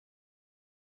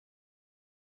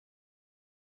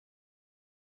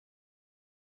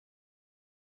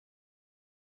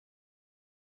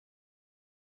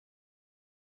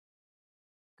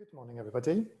Good morning,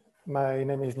 everybody. My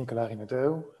name is Nicolas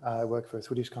Rinaudo. I work for a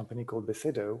Swedish company called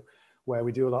Besedo, where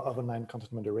we do a lot of online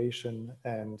content moderation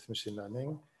and machine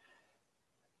learning.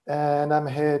 And I'm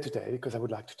here today because I would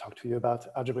like to talk to you about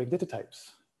algebraic data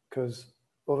types, because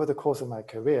over the course of my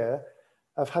career,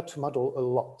 I've had to model a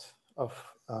lot of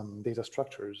data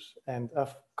structures, and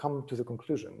I've come to the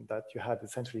conclusion that you had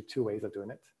essentially two ways of doing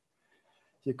it.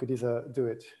 You could either do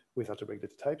it with algebraic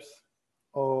data types,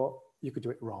 or you could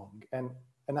do it wrong. And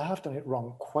I have done it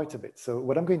wrong quite a bit. So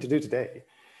what I'm going to do today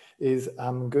is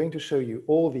I'm going to show you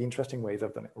all the interesting ways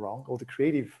I've done it wrong, all the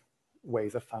creative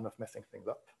ways I've found of messing things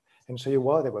up, and show you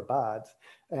why they were bad,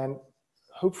 and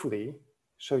hopefully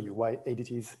show you why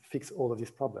ADTs fix all of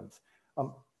these problems.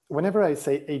 Whenever I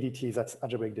say ADTs, that's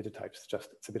algebraic data types,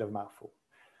 it's a bit of a mouthful.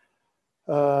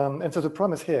 And so the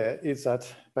promise here is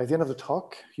that by the end of the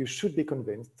talk, you should be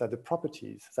convinced that the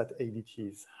properties that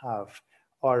ADTs have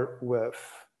are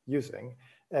worth using,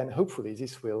 and hopefully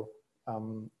this will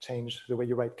change the way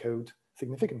you write code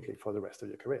significantly for the rest of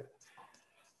your career.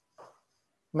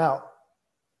 Now,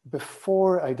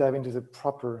 before I dive into the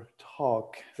proper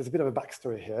talk, there's a bit of a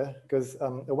backstory here, because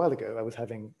a while ago I was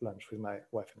having lunch with my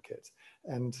wife and kids,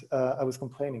 and I was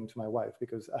complaining to my wife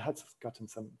because I had gotten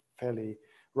some fairly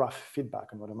rough feedback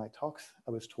on one of my talks.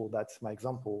 I was told that my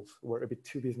examples were a bit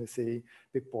too businessy, a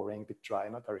bit boring, a bit dry,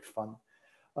 not very fun.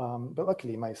 But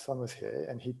luckily my son was here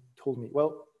and he told me,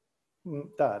 well,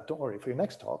 Dad, don't worry, for your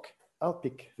next talk, I'll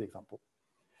pick the example.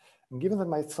 And given that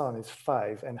my son is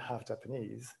 5 and half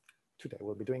Japanese, today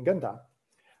we'll be doing Gundam.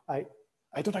 I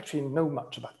don't actually know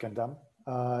much about Gundam.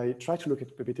 I tried to look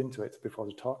a bit into it before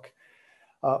the talk,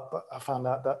 but I found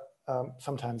out that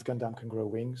sometimes Gundam can grow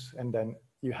wings, and then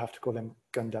you have to call them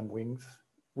Gundam wings,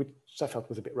 which I felt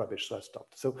was a bit rubbish, so I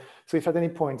stopped. So if at any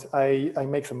point I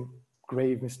make some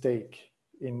grave mistake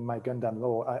in my Gundam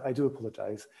lore, I do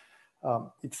apologize.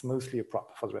 It's mostly a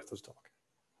prop for the rest of the talk.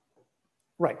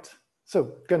 Right,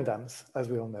 so Gundams, as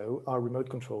we all know, are remote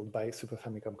controlled by Super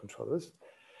Famicom controllers.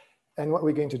 And what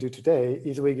we're going to do today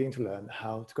is we're going to learn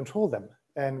how to control them.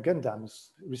 And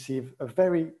Gundams receive a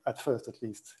very, at first at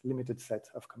least, limited set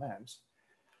of commands.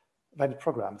 Valid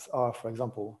programs are, for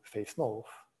example, face north,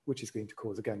 which is going to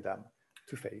cause a Gundam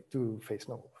to face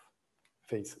north.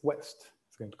 Face west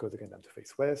is going to cause a Gundam to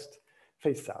face west.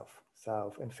 Face south,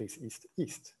 south, and face east,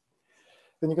 east.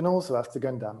 Then you can also ask the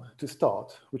Gundam to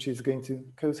start, which is going to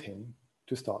cause him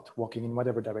to start walking in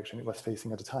whatever direction it was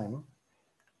facing at the time,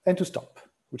 and to stop,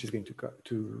 which is going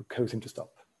to cause him to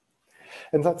stop.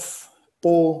 And that's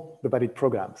all the valid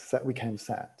programs that we can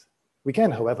send. We can,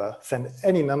 however, send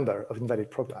any number of invalid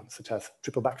programs, such as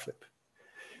triple backflip,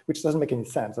 which doesn't make any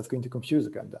sense. That's going to confuse a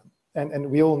Gundam.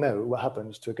 And we all know what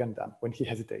happens to a Gundam when he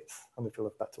hesitates on the field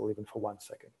of battle, even for 1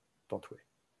 second. Don't we?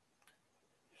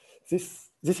 This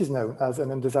is known as an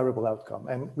undesirable outcome,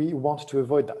 and we want to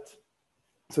avoid that.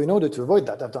 So in order to avoid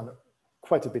that, I've done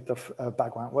quite a bit of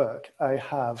background work. I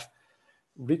have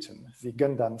written the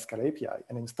Gundam Scala API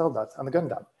and installed that on the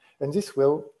Gundam. And this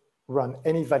will run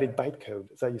any valid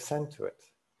bytecode that you send to it.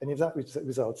 And if that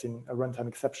results in a runtime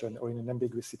exception or in an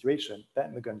ambiguous situation,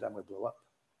 then the Gundam will blow up.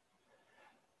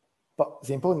 But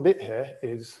the important bit here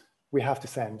is we have to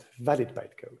send valid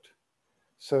bytecode.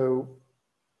 So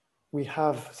we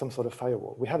have some sort of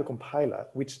firewall. We have a compiler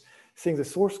which, seeing the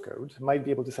source code, might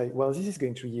be able to say, well, this is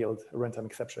going to yield a runtime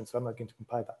exception, so I'm not going to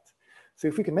compile that. So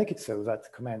if we can make it so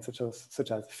that commands such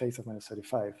as face of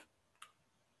 -35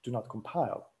 do not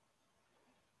compile,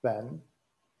 then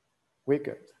we're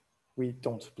good. We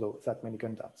don't blow that many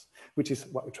Gundams, which is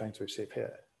what we're trying to achieve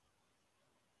here.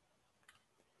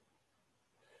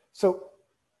 So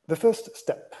the first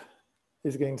step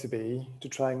is going to be to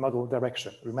try and model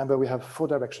direction. Remember, we have 4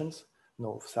 directions,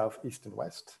 north, south, east, and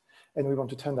west, and we want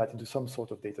to turn that into some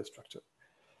sort of data structure.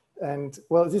 And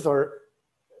well, these are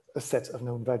a set of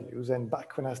known values, and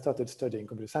back when I started studying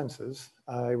computer sciences,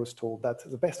 I was told that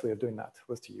the best way of doing that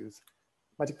was to use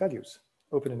magic values.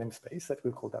 Open a namespace that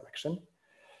we'll call direction,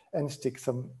 and stick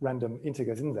some random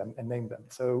integers in them and name them.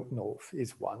 So north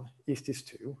is 1, east is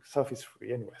 2, south is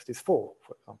 3, and west is 4,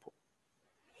 for example.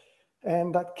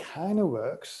 And that kind of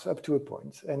works up to a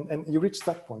point, and you reach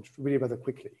that point really rather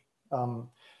quickly. In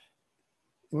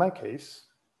my case,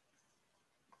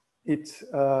 it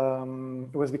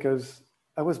was because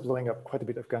I was blowing up quite a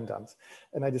bit of Gundams,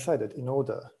 and I decided in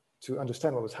order to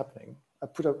understand what was happening, I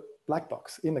put a black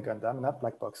box in the Gundam, and that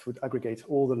black box would aggregate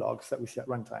all the logs that we see at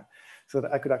runtime so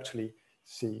that I could actually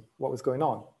see what was going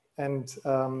on. And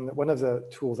one of the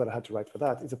tools that I had to write for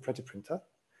that is a pretty printer.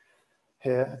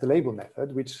 Here, the label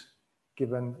method, which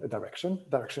given a direction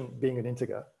being an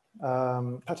integer,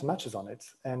 pattern matches on it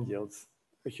and yields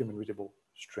a human readable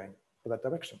string. for that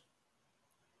direction.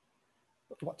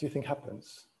 But what do you think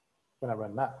happens when I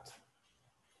run mat?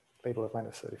 Label of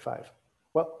minus 35.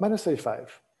 Well, minus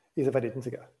 35 is a valid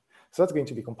integer. So that's going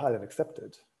to be compiled and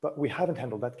accepted, but we haven't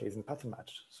handled that case in pattern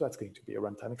match. So that's going to be a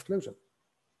runtime explosion.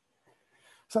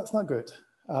 So that's not good.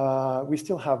 We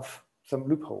still have some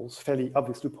loopholes, fairly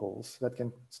obvious loopholes that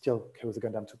can still cause a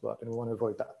Gundam to blow up, and we want to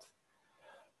avoid that.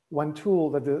 One tool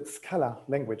that the Scala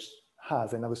language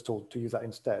has, and I was told to use that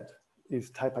instead, is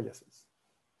type aliases.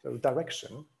 So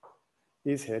direction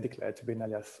is here declared to be an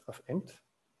alias of int,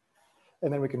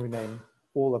 and then we can rename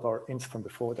all of our ints from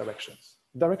before directions.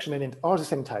 Direction and int are the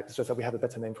same type, it's just that we have a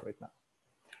better name for it now.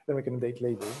 Then we can update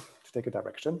label to take a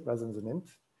direction rather than an int.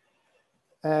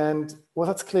 And well,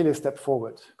 that's clearly a step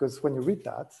forward, because when you read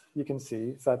that, you can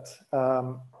see that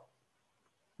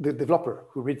the developer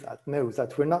who reads that knows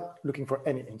that we're not looking for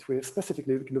any int, we're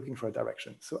specifically looking for a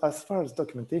direction. So as far as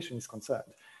documentation is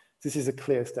concerned, this is a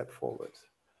clear step forward.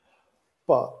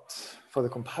 But for the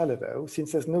compiler though,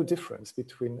 since there's no difference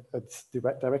between a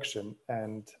direction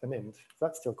and an int,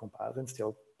 that still compiles and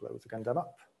still blows the Gundam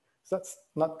up. So that's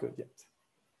not good yet.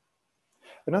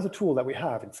 Another tool that we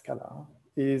have in Scala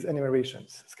is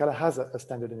enumerations. Scala has a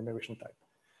standard enumeration type,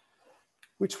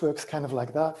 which works kind of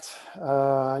like that.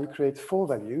 You create 4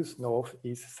 values, north,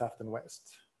 east, south, and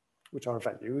west, which are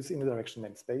values in the direction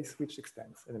namespace, which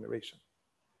extends enumeration.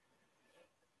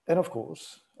 And of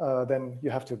course, then you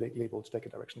have to label to take a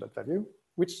direction.value,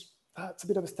 which that's a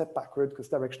bit of a step backward because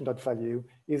direction.value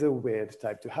is a weird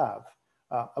type to have.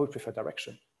 I would prefer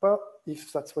direction, but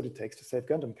if that's what it takes to save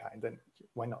Gundam kind, then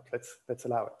why not? Let's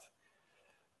allow it.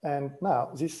 And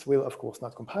now this will, of course,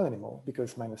 not compile anymore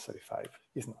because minus 35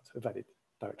 is not a valid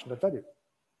direction.value.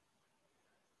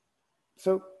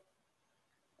 So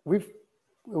we're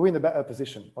in a better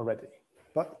position already,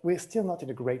 but we're still not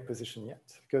in a great position yet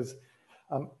because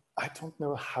I don't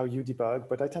know how you debug,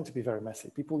 but I tend to be very messy.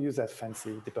 People use their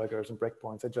fancy debuggers and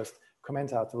breakpoints that just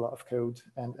comment out a lot of code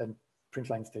and print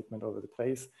line statement all over the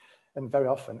place. And very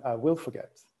often I will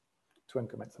forget to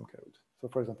uncomment some code. So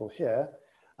for example, here,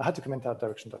 I had to comment out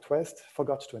direction.west,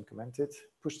 forgot to uncomment it,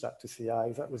 pushed that to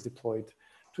CI, that was deployed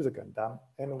to the Gundam.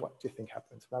 And what do you think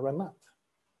happens when I run that?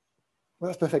 Well,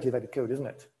 that's perfectly valid code, isn't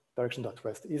it?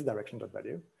 Direction.west is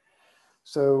direction.value.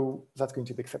 So that's going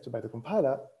to be accepted by the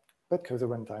compiler, but cause a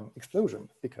runtime explosion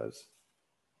because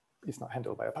it's not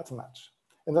handled by a pattern match.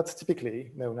 And that's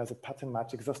typically known as a pattern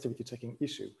match exhaustivity checking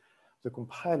issue. The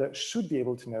compiler should be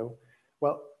able to know,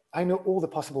 well, I know all the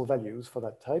possible values for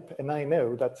that type, and I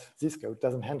know that this code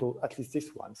doesn't handle at least this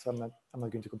one, so I'm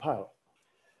not going to compile.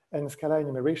 And Scala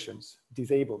enumerations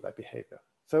disable that behavior.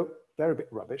 So they're a bit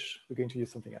rubbish. We're going to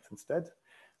use something else instead.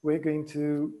 We're going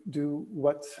to do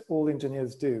what all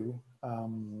engineers do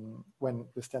when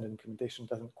the standard implementation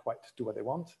doesn't quite do what they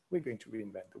want. We're going to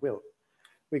reinvent the wheel.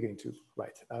 We're going to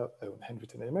write our own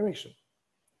handwritten enumeration.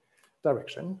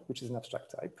 Direction, which is an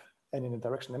abstract type, and in a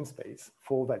direction namespace,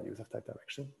 4 values of type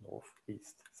direction, north,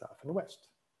 east, south, and west.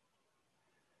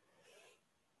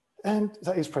 And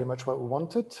that is pretty much what we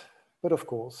wanted. But of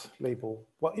course, label,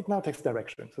 well, it now takes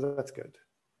direction, so that's good.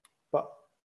 But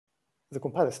the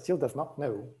compiler still does not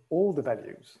know all the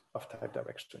values of type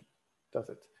direction, does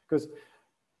it? Because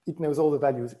it knows all the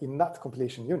values in that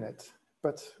compilation unit,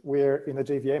 but we're in a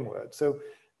JVM word. So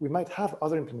we might have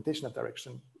other implementation of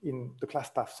direction in the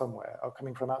class path somewhere, or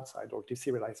coming from outside, or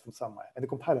deserialized from somewhere. And the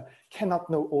compiler cannot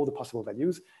know all the possible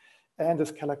values. And the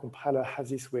Scala compiler has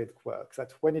this weird quirk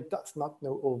that when it does not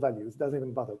know all values, it doesn't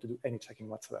even bother to do any checking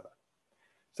whatsoever.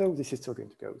 So this is still going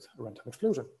to cause a runtime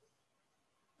explosion.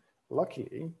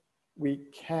 Luckily, we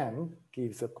can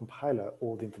give the compiler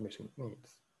all the information it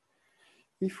needs.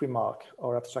 If we mark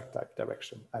our abstract type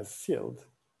direction as sealed,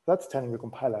 that's telling the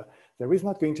compiler there is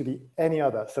not going to be any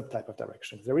other subtype of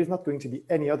direction. There is not going to be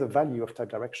any other value of type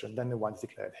direction than the ones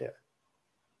declared here.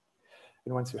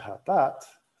 And once you have that,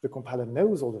 the compiler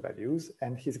knows all the values,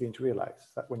 and he's going to realize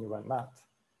that when you run mat,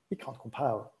 it can't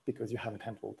compile because you haven't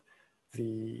handled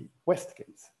the west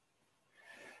case,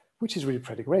 which is really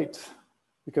pretty great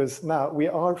because now we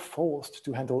are forced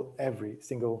to handle every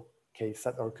single case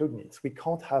that our code needs. We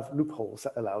can't have loopholes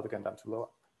that allow the Gundam to blow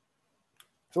up.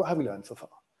 So what have we learned so far?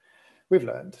 We've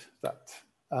learned that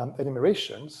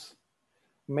enumerations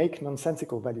make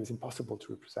nonsensical values impossible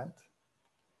to represent,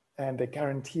 and they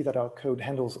guarantee that our code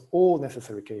handles all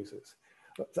necessary cases.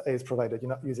 That is provided you're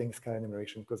not using Scala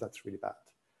enumeration because that's really bad.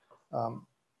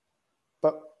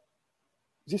 But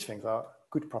these things are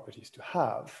good properties to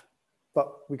have,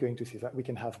 but we're going to see that we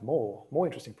can have more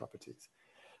interesting properties.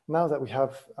 Now that we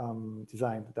have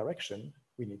designed the direction,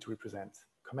 we need to represent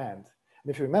command.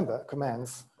 And if you remember,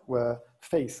 commands were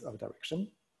face of direction,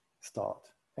 start,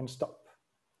 and stop.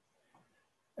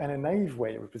 And a naive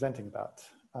way of representing that,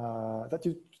 that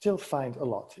you still find a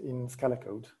lot in Scala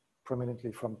code,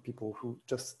 prominently from people who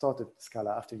just started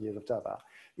Scala after years of Java,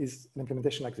 is an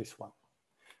implementation like this one,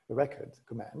 a record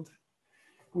command,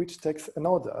 which takes an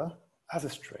order as a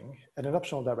string and an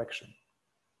optional direction.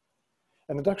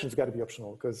 And the direction's got to be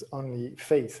optional because only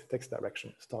face takes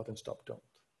direction, start and stop don't.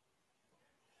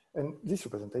 And this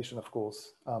representation, of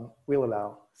course, will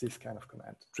allow this kind of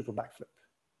command, triple backflip,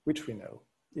 which we know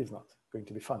is not going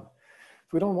to be fun. So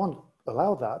we don't want to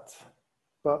allow that,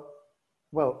 but,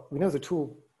 well, we know the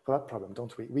tool for that problem,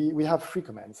 don't we? We have three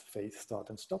commands, face, start,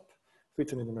 and stop. So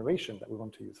it's an enumeration that we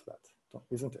want to use for that,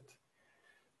 isn't it?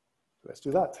 So let's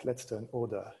do that. Let's turn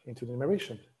order into an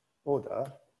enumeration.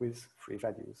 Order with three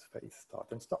values, face, start,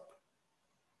 and stop.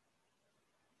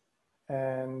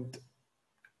 And,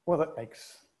 well, that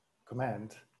makes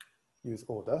command use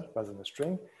order rather than a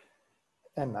string.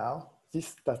 And now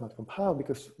this does not compile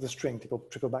because the string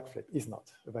triple backflip is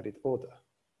not a valid order.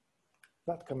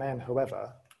 That command,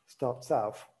 however, start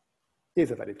south is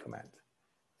a valid command.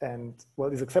 And,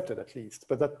 well, is accepted at least,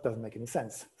 but that doesn't make any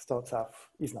sense. Start south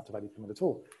is not a valid command at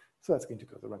all. So that's going to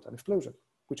cause a runtime explosion,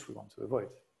 which we want to avoid.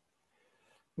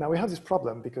 Now we have this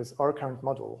problem because our current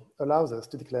model allows us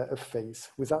to declare a face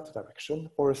without a direction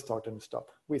or a start and stop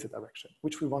with a direction,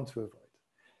 which we want to avoid.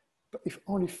 But if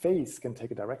only face can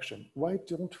take a direction, why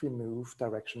don't we move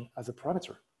direction as a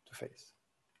parameter to face?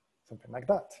 Something like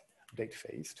that, update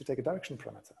face to take a direction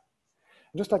parameter.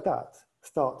 And just like that,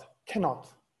 start cannot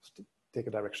take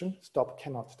a direction, stop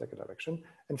cannot take a direction,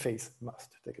 and face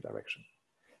must take a direction.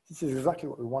 This is exactly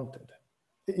what we wanted.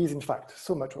 It is, in fact,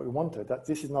 so much what we wanted that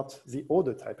this is not the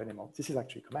order type anymore. This is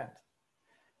actually command.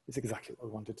 It's exactly what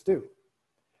we wanted to do.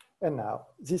 And now,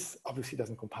 this obviously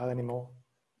doesn't compile anymore,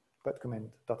 but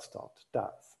command.start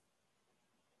does.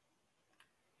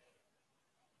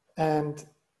 And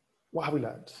what have we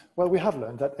learned? Well, we have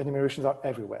learned that enumerations are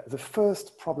everywhere. The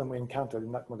first problem we encountered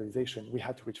in that modelization, we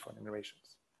had to reach for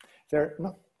enumerations. They're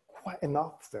not quite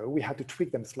enough, though. We had to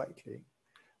tweak them slightly.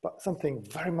 But something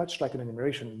very much like an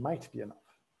enumeration might be enough.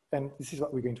 And this is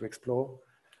what we're going to explore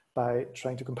by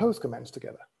trying to compose commands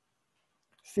together.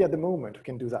 See, at the moment, we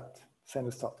can do that, send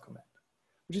a start command,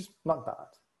 which is not bad.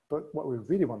 But what we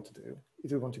really want to do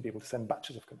is we want to be able to send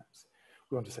batches of commands.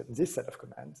 We want to set this set of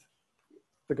commands,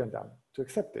 the gun down to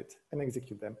accept it, and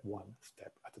execute them one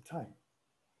step at a time.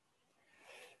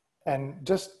 And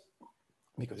just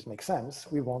because it makes sense,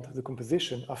 we want the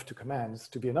composition of two commands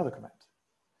to be another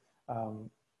command.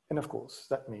 And of course,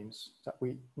 that means that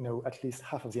we know at least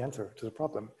half of the answer to the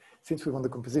problem. Since we want the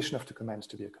composition of two commands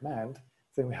to be a command,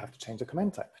 then we have to change the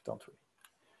command type, don't we?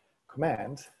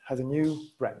 Command has a new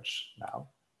branch now.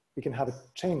 We can have a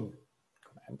chain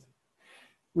command,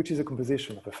 which is a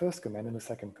composition of a first command and a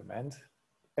second command.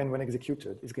 And when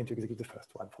executed, it's going to execute the first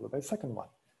one followed by the second one.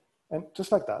 And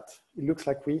just like that, it looks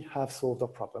like we have solved our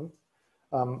problem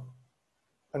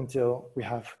until we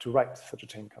have to write such a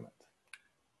chain command.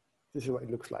 This is what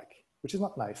it looks like, which is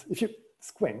not nice. If you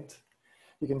squint,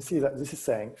 you can see that this is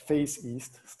saying face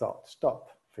east, start, stop,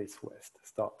 face west,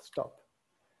 start, stop.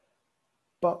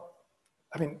 But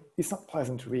I mean, it's not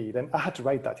pleasant to read, and I had to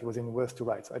write that. It was even worse to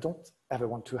write, so I don't ever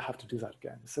want to have to do that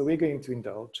again. So we're going to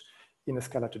indulge in a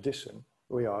Scala tradition.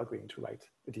 We are going to write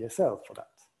a DSL for that.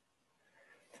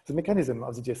 The mechanism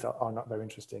of the DSL are not very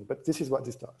interesting, but this is what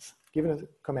this does. Given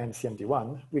a command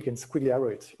cmd1, we can squiggle arrow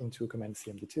it into a command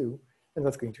cmd2, and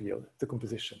that's going to yield the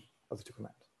composition of the two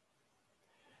commands.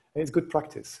 And it's good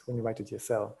practice when you write a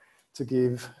DSL to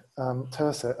give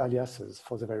terse aliases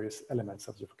for the various elements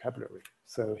of the vocabulary.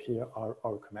 So here are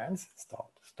our commands, start,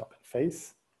 stop, and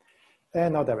face,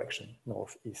 and our direction,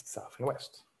 north, east, south, and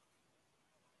west.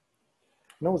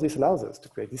 And all this allows us to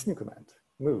create this new command,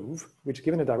 move, which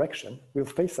given a direction, will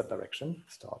face that direction,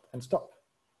 start, and stop.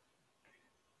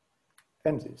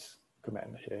 And this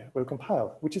command here will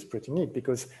compile, which is pretty neat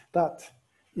because that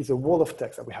is a wall of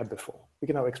text that we had before. We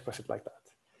can now express it like that.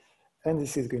 And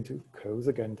this is going to close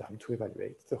again down to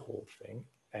evaluate the whole thing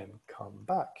and come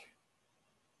back,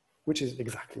 which is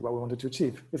exactly what we wanted to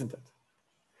achieve, isn't it?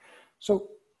 So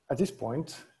at this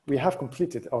point, we have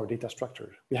completed our data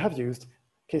structure. We have used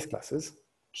case classes,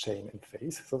 chain and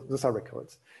face, so those are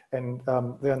records, and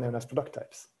they are known as product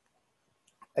types.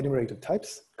 Enumerated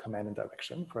types, command and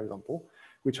direction, for example,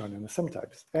 which are known as sum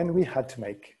types. And we had to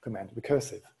make command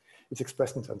recursive. It's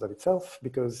expressed in terms of itself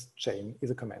because chain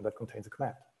is a command that contains a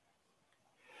command.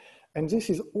 And this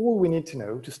is all we need to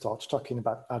know to start talking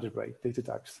about algebraic data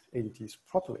types, ADTs,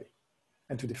 properly,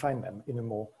 and to define them in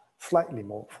a slightly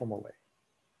more formal way.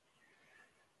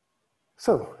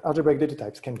 So algebraic data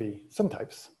types can be sum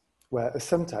types, where a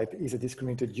sum type is a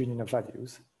discriminated union of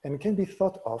values and can be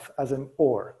thought of as an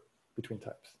OR between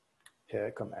types. Here,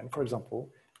 a command, for example,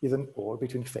 is an OR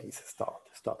between face, start,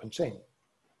 stop, and chain.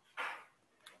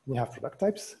 You have product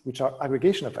types, which are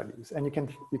aggregation of values, and you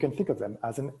can think of them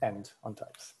as an AND on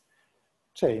types.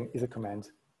 Chain is a command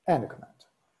and a command.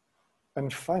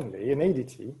 And finally, an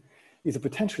ADT is a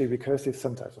potentially recursive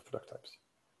sum type of product types.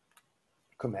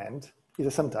 Command is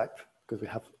a sum type, because we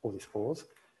have all these ORs,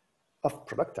 of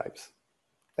product types,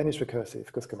 and it's recursive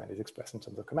because command is expressed in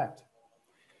terms of command.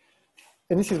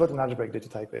 And this is what an algebraic data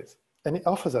type is. And it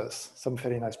offers us some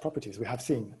fairly nice properties. We have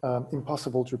seen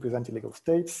impossible to represent illegal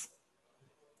states.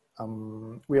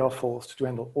 We are forced to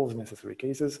handle all the necessary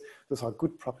cases. Those are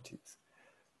good properties,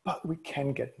 but we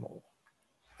can get more.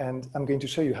 And I'm going to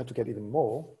show you how to get even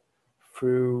more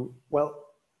through, well,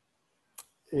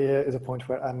 here is a point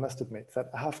where I must admit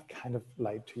that I have kind of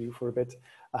lied to you for a bit.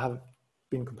 I have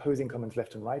been composing commands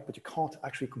left and right, but you can't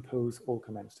actually compose all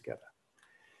commands together.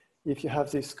 If you have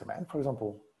this command, for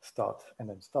example, start and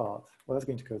then start, well, that's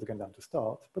going to close the gun down to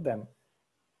start, but then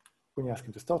when you ask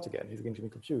him to start again, he's going to be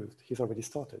confused. He's already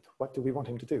started. What do we want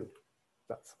him to do?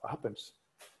 That's what happens.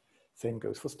 Same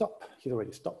goes for stop. He's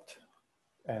already stopped.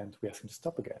 And we ask him to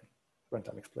stop again.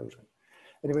 Runtime explosion.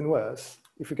 And even worse,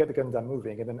 if we get the gun down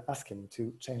moving and then ask him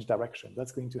to change direction,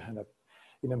 that's going to end up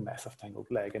in a mess of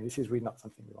tangled leg. And this is really not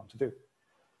something we want to do.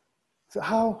 So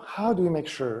how do we make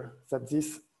sure that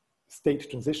these state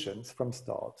transitions from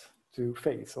start to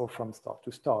face or from start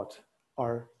to start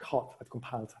are caught at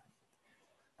compile time?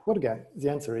 Well, again, the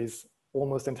answer is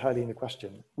almost entirely in the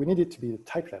question. We need it to be the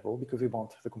type level because we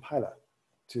want the compiler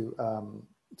to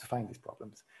find these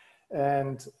problems.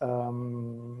 And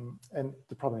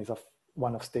the problem is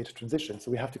one of state transition,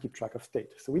 so we have to keep track of state.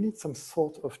 So we need some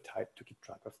sort of type to keep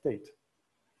track of state.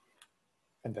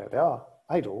 And there they are,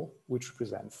 idle, which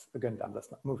represents a Gundam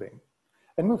that's not moving,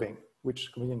 and moving,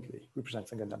 which conveniently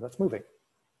represents a Gundam that's moving.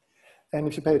 And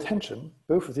if you pay attention,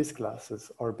 both of these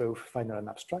classes are both final and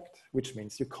abstract, which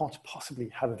means you can't possibly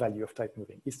have a value of type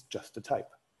moving. It's just a type,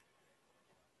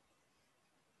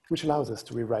 which allows us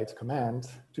to rewrite a command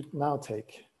to now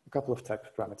take a couple of type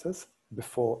parameters,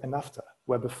 before and after,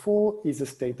 where before is a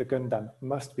state the Gundam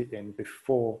must be in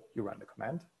before you run the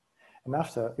command, and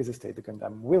after is a state the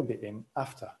Gundam will be in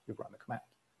after you run the command.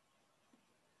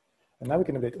 And now we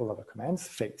can update all other commands.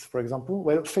 Face, for example.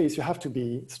 Well, face, you have to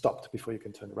be stopped before you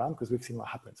can turn around, because we've seen what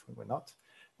happens when we're not.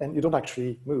 And you don't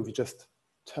actually move, you just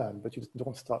turn, but you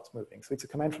don't start moving. So it's a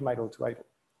command from idle to idle.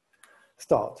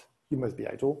 Start, you must be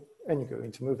idle, and you go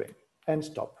into moving. And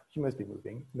stop, you must be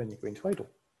moving, and then you go into idle.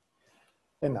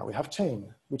 And now we have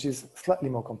chain, which is slightly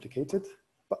more complicated,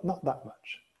 but not that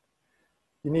much.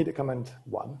 You need a command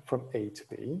 1 from A to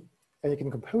B, and you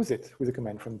can compose it with a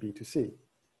command from B to C.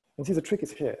 And see, the trick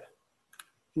is here.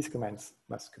 These commands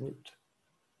must commute.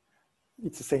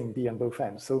 It's the same B on both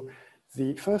ends. So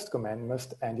the first command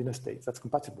must end in a state that's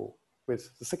compatible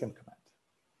with the second command,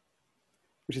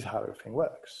 which is how everything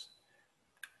works.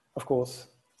 Of course,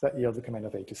 that yields a command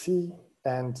of A to C.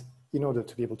 And in order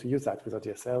to be able to use that with our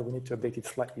DSL, we need to update it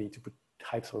slightly to put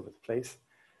types all over the place.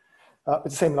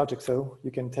 It's the same logic, so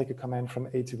you can take a command from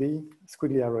A to B,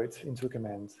 squiggly arrow it into a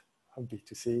command from B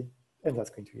to C, and that's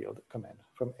going to yield a command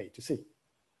from A to C.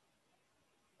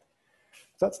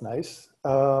 That's nice,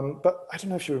 but I don't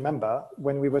know if you remember,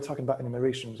 when we were talking about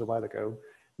enumerations a while ago,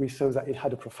 we saw that it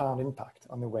had a profound impact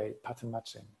on the way pattern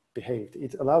matching behaved.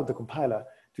 It allowed the compiler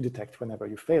to detect whenever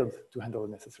you failed to handle a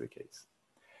necessary case.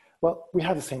 Well, we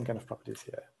have the same kind of properties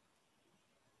here.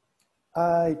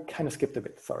 I kind of skipped a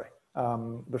bit, sorry.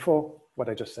 Before what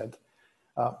I just said,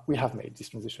 we have made these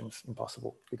transitions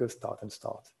impossible because start and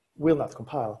start will not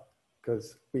compile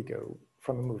because we go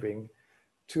from a moving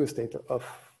to a state of,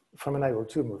 from an idle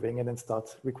to a moving, and then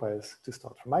start requires to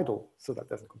start from idle, so that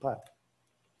doesn't compile.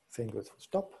 Same goes for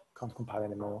stop, can't compile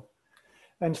anymore,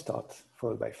 and start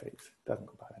followed by face, doesn't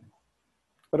compile anymore.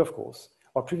 But of course,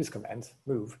 our previous command,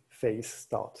 move, face,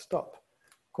 start, stop,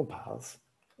 compiles,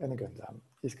 and the Gundam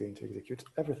is going to execute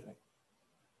everything.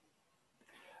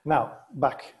 Now,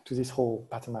 back to this whole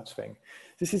pattern match thing.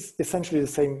 This is essentially the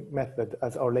same method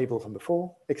as our label from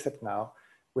before, except now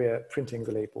we're printing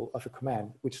the label of a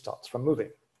command which starts from moving.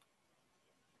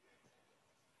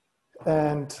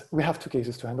 And we have two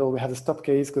cases to handle. We have the stop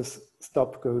case because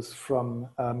stop goes from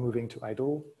moving to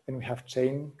idle, and we have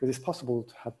chain because it's possible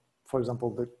to have, for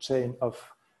example, the chain of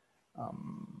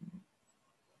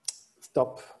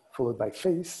stop followed by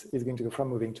face is going to go from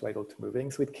moving to idle to moving,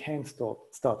 so it can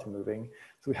start in moving,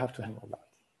 so we have to handle that.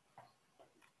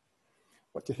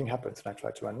 What do you think happens when I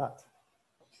try to run that?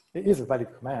 It is a valid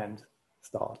command,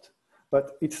 start,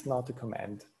 but it's not a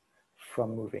command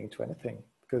from moving to anything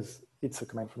because it's a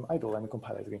command from idle and the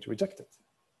compiler is going to reject it,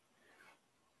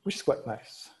 which is quite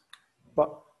nice.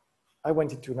 But I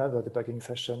went into another debugging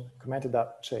session, commented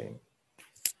that chain,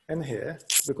 and here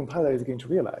the compiler is going to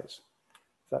realize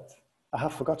that I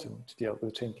have forgotten to deal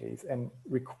with the chain case and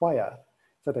require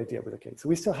that I deal with the case. So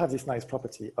we still have this nice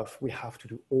property of we have to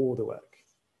do all the work.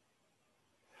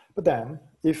 But then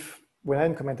if when I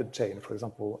incremented chain, for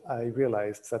example, I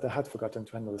realized that I had forgotten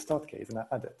to handle the start case and I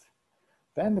add it,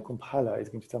 then the compiler is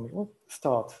going to tell me, well,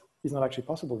 start is not actually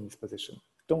possible in this position.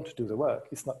 Don't do the work,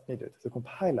 it's not needed. The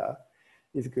compiler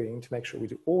is going to make sure we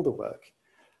do all the work,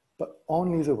 but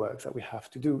only the work that we have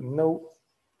to do. No,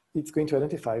 it's going to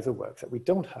identify the work that we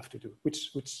don't have to do,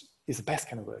 which is the best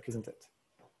kind of work, isn't it?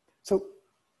 So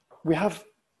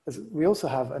we also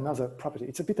have another property.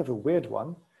 It's a bit of a weird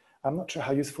one. I'm not sure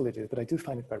how useful it is, but I do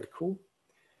find it very cool.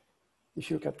 If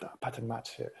you look at that pattern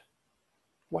match here,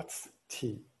 what's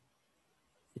T?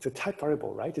 It's a type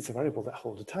variable, right? It's a variable that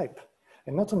holds a type.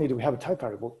 And not only do we have a type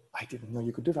variable, I didn't know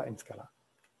you could do that in Scala.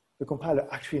 The compiler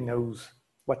actually knows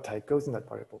what type goes in that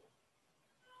variable.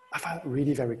 I find it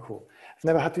really very cool. I've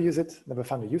never had to use it, never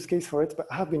found a use case for it, but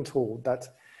I have been told that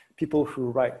people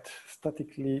who write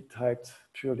statically typed,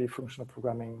 purely functional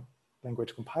programming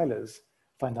language compilers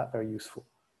find that very useful.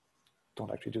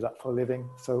 Don't actually do that for a living,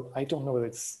 so I don't know whether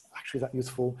it's actually that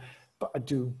useful, but I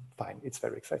do find it's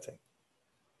very exciting.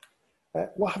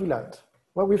 What have we learned?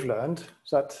 Well, we've learned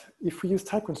that if we use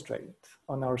type constraint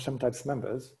on our sumtypes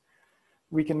members,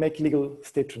 we can make illegal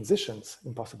state transitions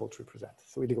impossible to represent.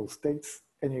 So illegal states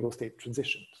and illegal state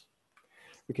transitions.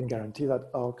 We can guarantee that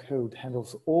our code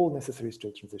handles all necessary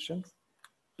state transitions,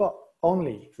 but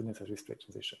only the necessary state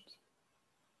transitions,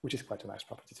 which is quite a nice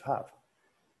property to have.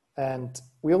 And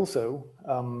we also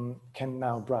can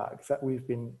now brag that we've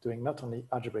been doing not only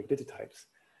algebraic data types,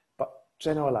 but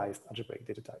generalized algebraic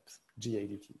data types,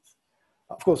 GADTs.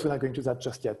 Of course, we're not going to do that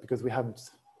just yet because we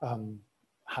haven't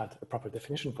had a proper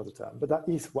definition for the term, but that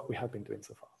is what we have been doing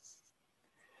so far.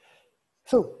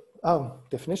 So,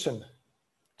 definition,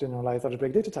 generalized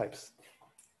algebraic data types.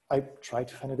 I tried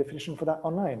to find a definition for that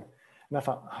online, and I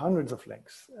found hundreds of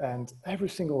links, and every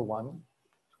single one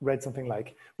read something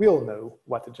like, we all know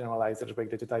what a generalized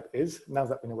algebraic data type is. Now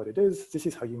that we know what it is, this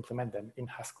is how you implement them in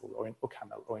Haskell or in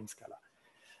OCaml or in Scala.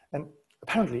 And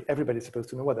apparently everybody's supposed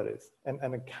to know what that is. And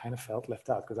I kind of felt left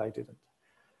out because I didn't.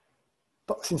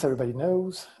 But since everybody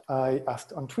knows, I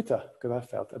asked on Twitter because I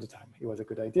felt at the time it was a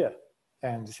good idea.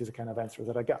 And this is the kind of answer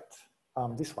that I got.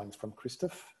 This one is from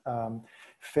Christophe,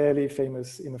 fairly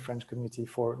famous in the French community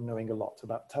for knowing a lot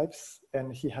about types.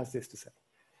 And he has this to say.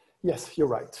 Yes, you're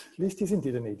right. List is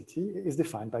indeed an ADT. It is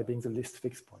defined by being the list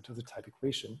fixed point of the type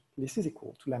equation. List is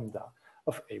equal to lambda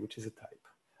of A, which is a type,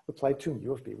 applied to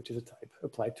mu of B, which is a type,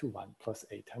 applied to 1 plus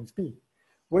A times B,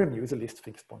 where mu is a list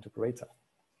fixed point operator.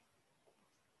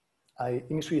 I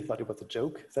initially thought it was a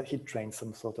joke that he'd trained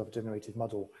some sort of generative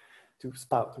model to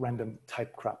spout random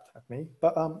type crap at me,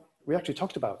 but we actually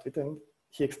talked about it and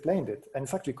he explained it, and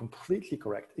it's actually completely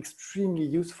correct, extremely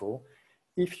useful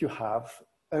if you have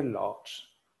a large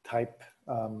type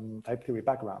theory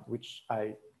background, which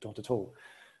I don't at all.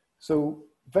 So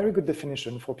very good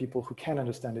definition for people who can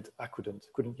understand it. I couldn't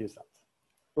use that.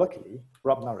 Luckily,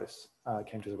 Rob Norris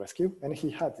came to the rescue and he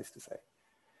had this to say.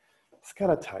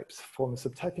 Scala types form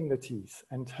subtyping lattice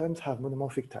and terms have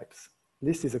monomorphic types.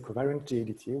 List is a covariant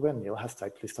GADT where nil has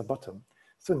type list at bottom.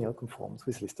 So nil conforms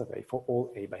with list of A for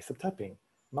all A by subtyping,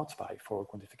 not by for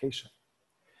quantification.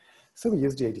 So we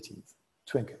use GADTs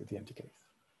to encode the empty case.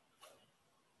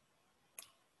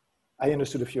 I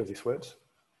understood a few of these words,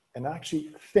 and I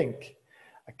actually think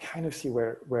I kind of see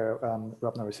where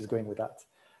Rob Norris is going with that.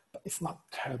 But it's not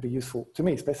terribly useful to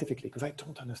me specifically because I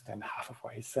don't understand half of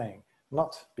what he's saying.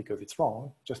 Not because it's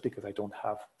wrong, just because I don't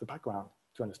have the background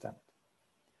to understand it.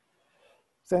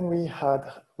 Then we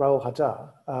had Raoul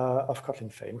Raja of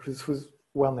Kotlin fame, who's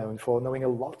well known for knowing a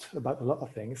lot about a lot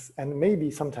of things and maybe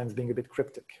sometimes being a bit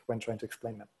cryptic when trying to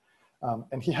explain them.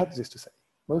 And he had this to say.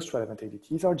 Most relevant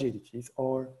ADTs are GADTs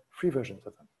or free versions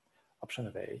of them. Option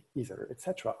of A, either,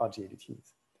 etc. are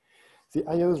GADTs. The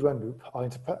IO's run loop are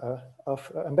interpreter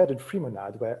of embedded free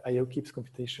monad where IO keeps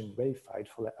computation reified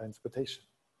for their interpretation.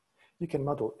 You can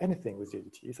model anything with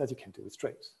GADTs as you can do with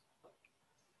straights.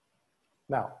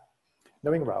 Now,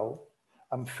 knowing Raoul,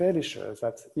 I'm fairly sure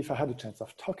that if I had a chance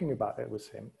of talking about it with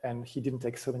him and he didn't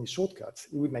take so many shortcuts,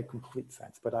 it would make complete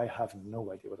sense, but I have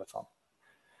no idea what that's on.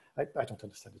 I don't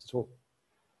understand it at all.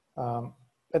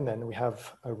 And then we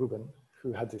have Ruben,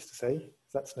 who had this to say,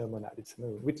 that's no monad, it's a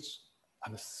moon, which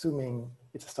I'm assuming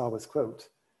it's a Star Wars quote.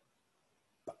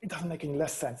 but it doesn't make any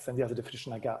less sense than the other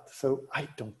definition I got. So I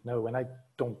don't know, and I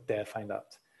don't dare find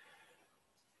out.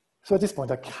 So at this point,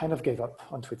 I kind of gave up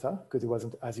on Twitter because it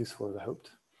wasn't as useful as I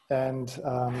hoped. And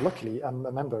luckily, I'm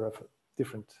a member of a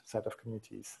different set of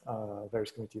communities,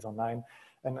 various communities online.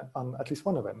 And on at least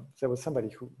one of them, there was somebody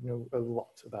who knew a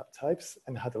lot about types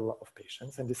and had a lot of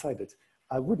patience and decided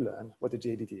I would learn what a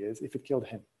GADT is if it killed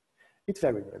him. It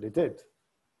very rarely did.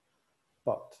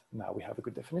 But now we have a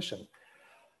good definition.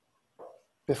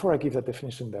 Before I give that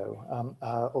definition though,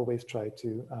 I always try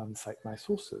to cite my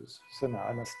sources. So now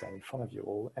I must stand in front of you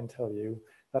all and tell you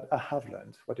that I have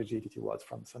learned what a GADT was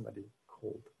from somebody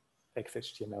called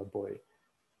XHTML Boy,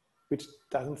 which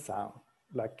doesn't sound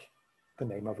like the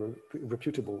name of a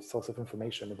reputable source of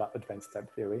information about advanced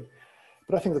type theory.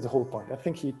 But I think that's the whole point. I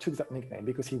think he took that nickname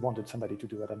because he wanted somebody to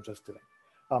do what I'm just doing.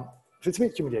 So it's a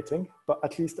bit humiliating, but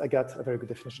at least I got a very good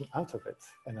definition out of it,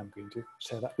 and I'm going to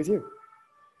share that with you.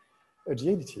 A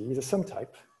GADT is a sum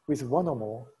type with one or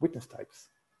more witness types,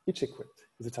 each equipped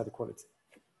with a type equality.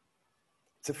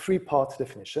 It's a three-part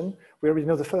definition. We already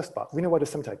know the first part. We know what a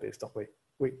sum type is, don't we?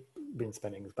 We've been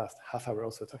spending the past half hour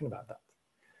also talking about that.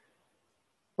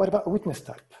 What about a witness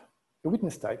type? A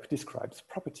witness type describes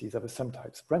properties of a sum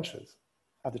type's branches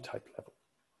at the type level.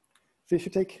 So if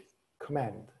you take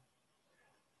command,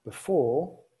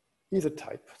 before is a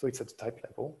type, so it's at the type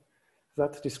level,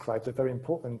 that describes a very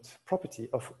important property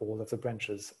of all of the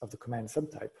branches of the command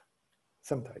subtype.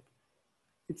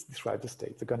 It describes the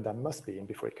state the Gundam must be in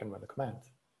before it can run the command.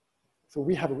 So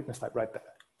we have a witness type right there.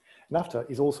 And after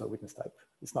is also a witness type.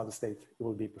 It's not the state it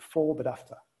will be before, but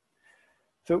after.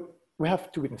 So we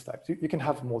have two witness types. You can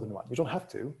have more than one. You don't have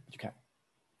to, but you can.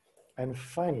 And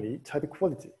finally, type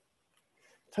equality.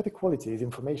 Type equality is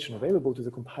information available to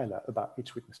the compiler about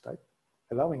each witness type,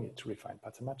 allowing it to refine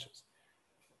pattern matches.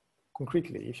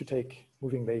 Concretely, if you take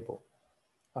moving label,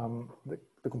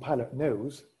 the compiler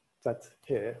knows that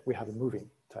here we have a moving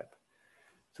type.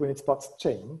 So when it spots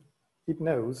chain, it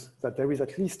knows that there is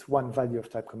at least one value of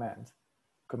type command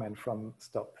from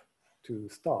stop to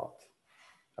start,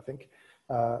 I think,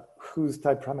 whose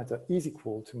type parameter is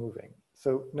equal to moving.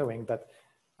 So knowing that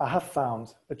I have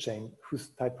found a chain whose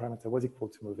type parameter was equal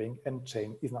to moving and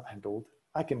chain is not handled,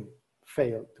 I can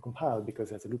fail to compile because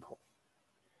there's a loophole.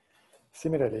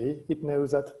 Similarly, it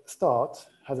knows that start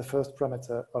has a first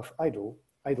parameter of idle.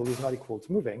 Idle is not equal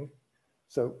to moving.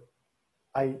 So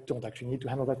I don't actually need to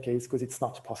handle that case because it's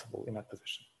not possible in that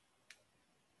position.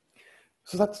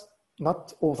 So that's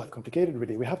not all that complicated,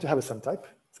 really. We have to have a sum type.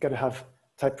 It's got to have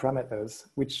type parameters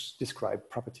which describe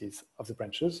properties of the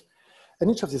branches. And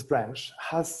each of these branch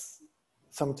has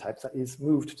some types that is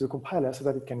moved to the compiler so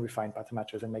that it can refine pattern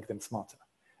matches and make them smarter.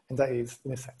 And that is,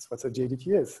 in a sense, what a GADT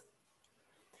is.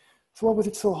 So why was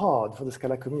it so hard for the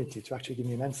Scala community to actually give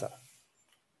me an answer?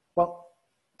 Well,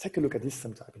 take a look at this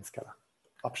sum type in Scala,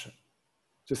 option.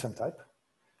 It's a sum type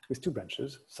with two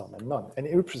branches, sum and none. And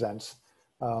it represents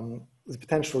the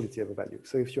potentiality of a value.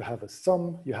 So if you have a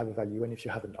sum, you have a value, and if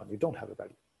you have a none, you don't have a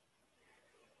value.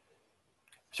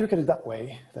 If you look at it that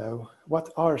way, though, what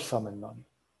are sum and none?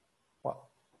 Well,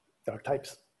 there are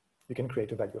types. You can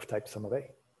create a value of type sum of A.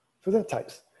 So there are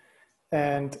types.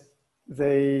 And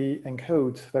they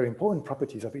encode very important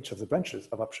properties of each of the branches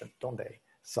of option, don't they?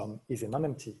 Sum is a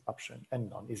non-empty option, and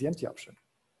none is the empty option.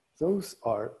 Those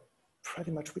are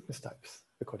pretty much witness types,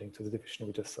 according to the definition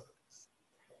we just saw.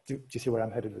 Do you see where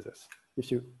I'm headed with this?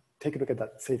 If you take a look at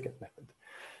that saveget method,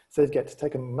 saveget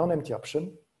takes a non-empty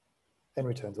option and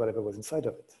returns whatever was inside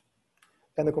of it.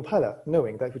 And the compiler,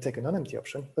 knowing that if we take a non-empty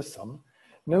option, a sum,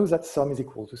 knows that sum is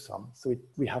equal to sum, so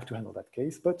we have to handle that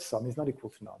case, but sum is not equal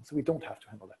to none, so we don't have to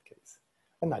handle that case.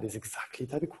 And that is exactly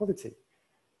type equality.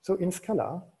 So in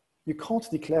Scala, you can't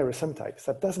declare a sum type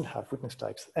that doesn't have witness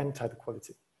types and type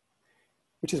equality,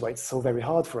 which is why it's so very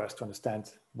hard for us to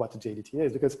understand what a GADT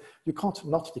is, because you can't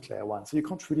not declare one. So you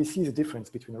can't really see the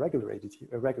difference between a regular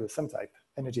ADT, a regular sum type,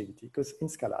 and a GADT, because in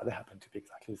Scala, they happen to be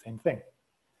exactly the same thing.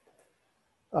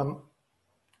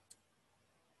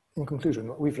 In conclusion,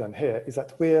 what we've learned here is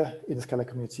that we're, in the Scala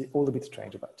community, all a bit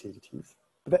strange about GADTs,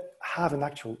 but they have an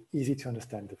actual easy to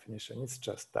understand definition. It's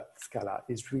just that Scala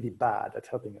is really bad at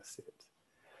helping us see it.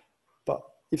 But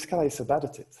if Scala is so bad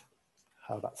at it,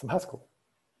 how about some Haskell?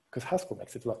 Because Haskell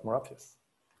makes it a lot more obvious.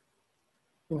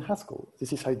 In Haskell,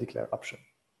 this is how you declare option.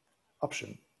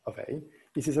 Option of A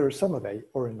is either a sum of A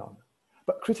or a none.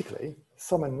 But critically,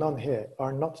 sum and none here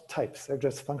are not types. They're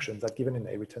just functions that given an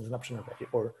A returns an option of A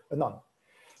or a none.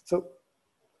 So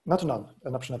not a none,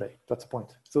 an option of A, that's the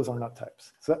point. Those are not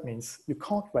types. So that means you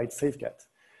can't write saveget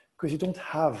because you don't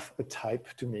have a type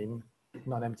to mean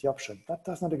non-empty option. That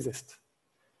does not exist.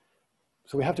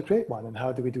 So we have to create one, and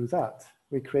how do we do that?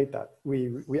 we create that,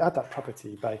 we add that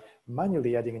property by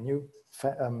manually adding a new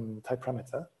type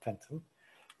parameter, phantom,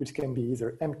 which can be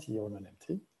either empty or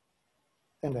non-empty.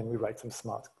 And then we write some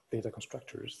smart data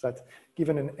constructors that,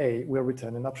 given an A, will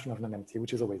return an option of non-empty,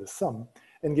 which is always a sum,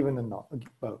 and given a non,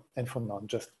 well, and for none,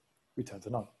 just returns a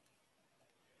none.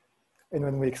 And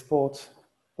when we export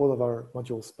all of our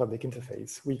modules public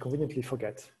interface, we conveniently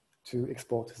forget to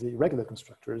export the regular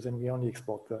constructors, and we only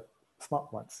export the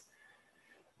smart ones,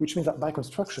 which means that by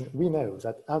construction, we know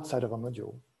that outside of our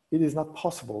module, it is not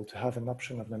possible to have an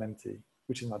option of non-empty,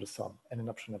 which is not a sum, and an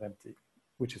option of empty,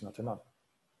 which is not a none.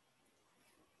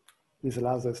 This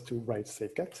allows us to write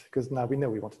safe-get, because now we know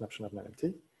we want an option of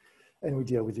non-empty, and we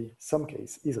deal with the sum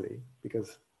case easily,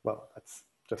 because, well, that's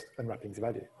just unwrapping the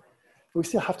value. But we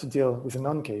still have to deal with a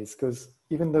none case, because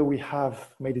even though we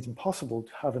have made it impossible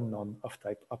to have a none of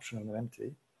type option of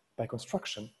non-empty by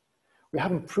construction, we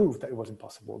haven't proved that it was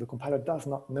impossible. The compiler does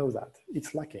not know that.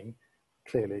 It's lacking,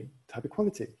 clearly, type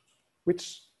equality,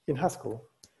 which in Haskell,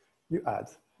 you add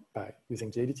by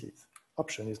using the ADTs.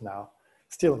 Option is now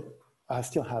still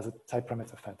has a type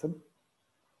parameter phantom,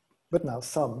 but now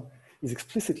sum is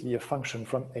explicitly a function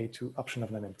from A to option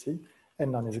of non-empty,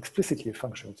 and none is explicitly a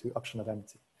function to option of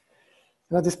empty.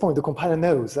 And at this point, the compiler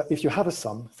knows that if you have a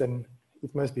sum, then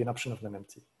it must be an option of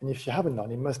non-empty. And if you have a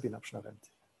none, it must be an option of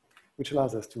empty, which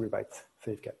allows us to rewrite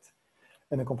safe-get.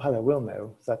 And the compiler will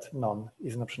know that none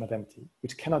is an option of empty,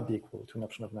 which cannot be equal to an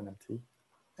option of non-empty,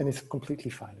 and it's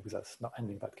completely fine with us not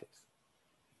handling that case.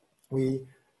 We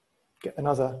get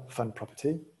another fun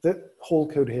property. The whole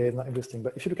code here is not interesting,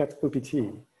 but if you look at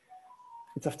OPT,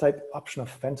 it's of type option of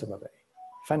phantom of A.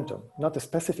 Phantom, not a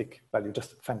specific value,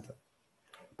 just phantom.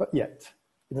 But yet,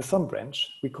 in the sum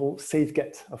branch, we call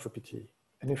safe-get of OPT.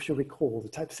 And if you recall, the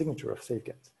type signature of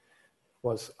safe-get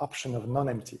was option of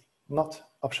non-empty, not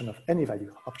option of any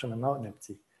value, option of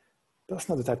non-empty. That's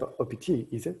not the type of OPT,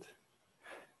 is it?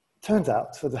 Turns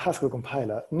out that the Haskell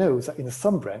compiler knows that in the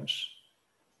sum branch,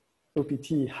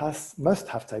 OPT must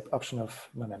have type option of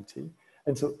non-empty.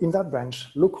 And so in that branch,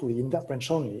 locally, in that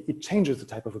branch only, it changes the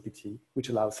type of OPT, which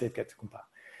allows safe-get to compile,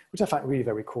 which I find really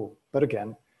very cool. But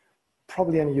again,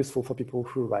 probably only useful for people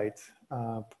who write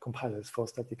compilers for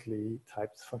statically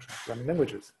typed functional programming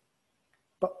languages.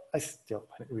 But I still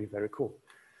find it really very cool.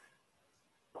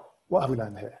 What have we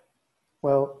learned here?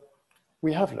 Well,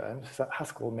 we have learned that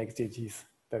Haskell makes DAGs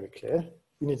very clear.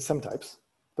 You need some types,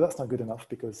 but that's not good enough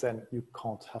because then you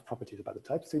can't have properties about the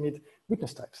types. So you need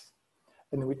witness types.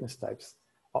 And the witness types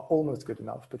are almost good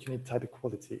enough, but you need type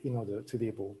equality in order to be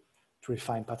able to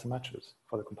refine pattern matches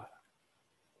for the compiler.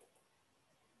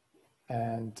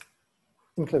 And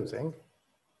in closing,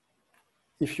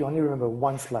 if you only remember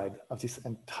one slide of this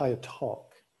entire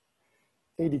talk,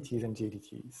 ADTs and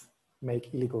GADTs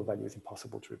make illegal values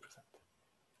impossible to represent.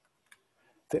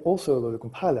 They also allow the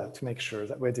compiler to make sure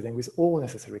that we're dealing with all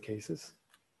necessary cases,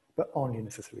 but only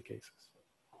necessary cases,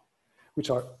 which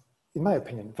are, in my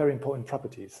opinion, very important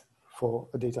properties for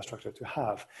a data structure to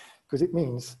have, because it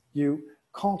means you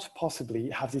can't possibly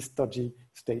have these dodgy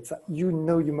states that you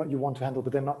know you want to handle,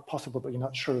 but they're not possible, but you're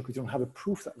not sure because you don't have a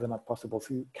proof that they're not possible.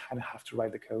 So you kind of have to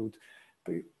write the code.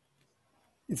 But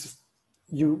it's just,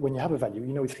 when you have a value,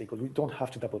 you know it's legal. You don't have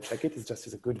to double check it. It's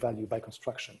just a good value by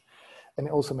construction. And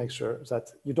it also makes sure that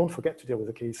you don't forget to deal with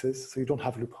the cases, so you don't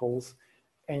have loopholes,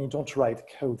 and you don't write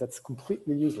code that's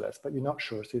completely useless, but you're not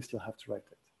sure, so you still have to write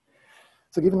it.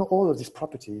 So given all of these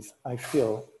properties, I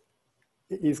feel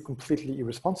it is completely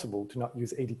irresponsible to not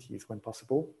use ADTs when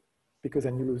possible, because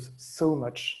then you lose so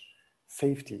much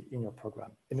safety in your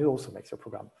program. And it also makes your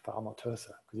program far more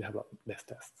terser because you have a lot less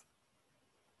tests.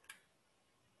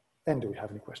 And do we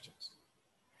have any questions?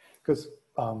 Because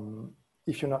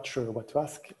if you're not sure what to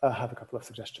ask, I have a couple of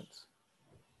suggestions.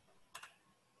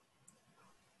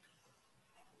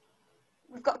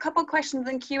 We've got a couple of questions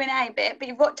in Q&A bit, but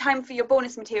you've got time for your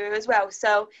bonus material as well.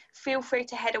 So feel free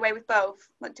to head away with both.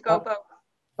 Like to go both.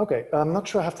 Okay, I'm not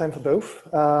sure I have time for both.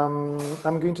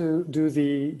 I'm going to do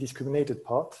the discriminated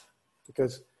part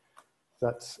because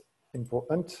that's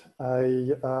important.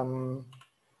 Thing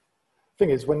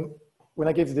is, when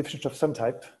I gave the definition of sum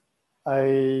type,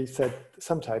 I said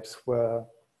sum types were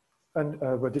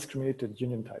discriminated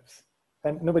union types.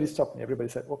 And nobody stopped me. Everybody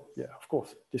said, well, yeah, of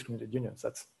course, discriminated unions.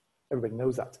 Everybody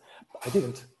knows that. But I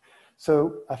didn't.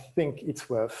 So I think it's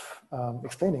worth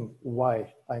explaining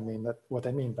why I mean that, what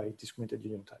I mean by discriminated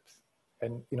union types.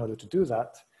 And in order to do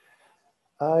that,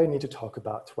 I need to talk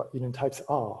about what union types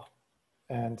are.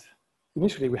 And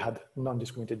initially we had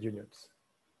non-discriminated unions.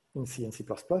 In C and C++,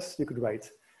 you could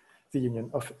write the union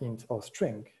of int or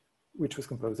string, which was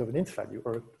composed of an int value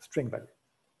or a string value.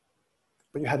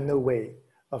 But you had no way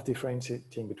of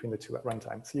differentiating between the two at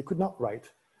runtime. So you could not write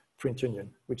print union,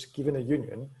 which given a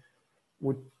union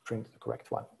would print the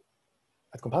correct one.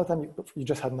 At compile time, you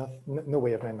just had no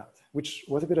way of knowing that, which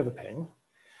was a bit of a pain.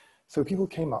 So people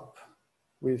came up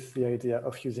with the idea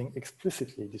of using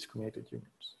explicitly discriminated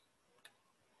unions,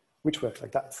 which works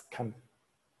like that. It's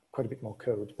quite a bit more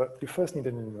code, but you first need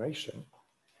an enumeration,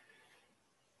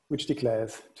 which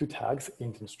declares two tags,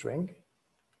 int and string,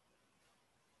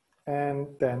 and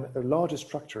then a larger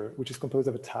structure, which is composed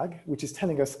of a tag, which is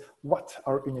telling us what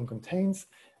our union contains,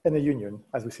 and a union,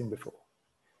 as we've seen before.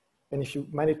 And if you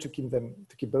manage to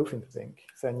keep both in sync,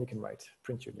 then you can write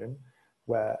print union,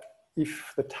 where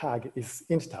if the tag is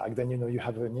int tag, then you know you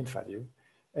have an int value,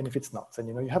 and if it's not, then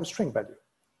you know you have a string value.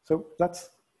 So that's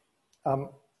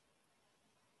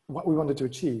what we wanted to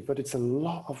achieve, but it's a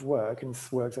lot of work, and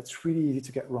it's work that's really easy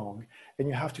to get wrong, and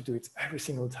you have to do it every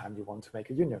single time you want to make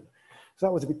a union. So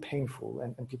that was a bit painful,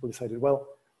 and people decided, well,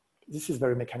 this is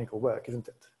very mechanical work, isn't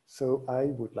it? So I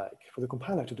would like for the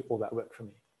compiler to do all that work for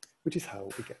me, which is how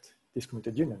we get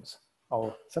discriminated unions,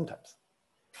 or sometimes.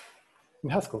 In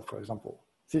Haskell, for example,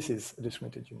 this is a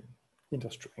discriminated union, int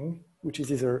or string, which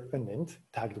is either an int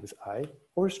tagged with I,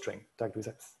 or a string tagged with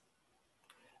S.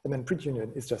 And then print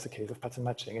union is just a case of pattern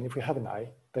matching, and if we have an I,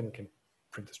 then we can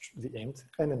print the int,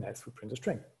 and an S will print a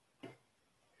string. So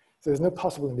there's no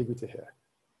possible ambiguity here.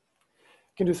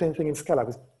 You can do the same thing in Scala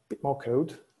with a bit more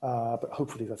code, but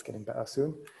hopefully that's getting better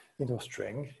soon. Int or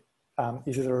string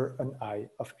is either an I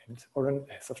of int or an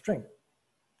S of string,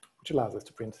 which allows us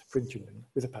to print union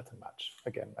with a pattern match,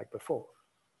 again, like before.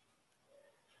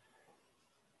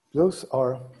 Those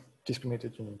are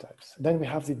discriminated union types. Then we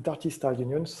have the dirty style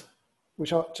unions,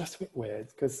 which are just a bit weird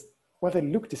because, well, they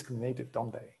look discriminated,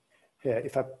 don't they? Here,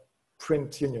 if I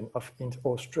print union of int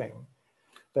or string,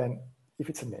 then if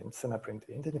it's an int, then I print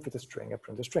int, and if it's a string, I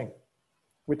print a string,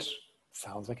 which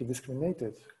sounds like it's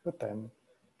discriminated. But then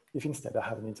if instead I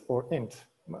have an int or int,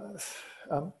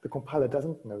 the compiler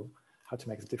doesn't know how to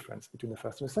make the difference between the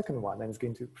first and the second one, and it's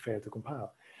going to fail to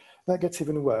compile. That gets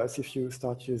even worse if you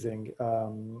start using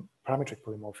parametric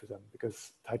polymorphism,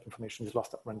 because type information is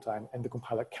lost at runtime, and the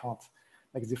compiler can't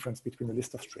make a difference between the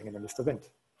list of string and the list of int,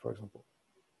 for example.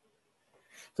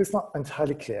 So it's not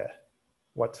entirely clear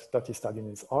what dirty style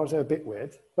unions are. They're a bit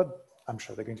weird, but I'm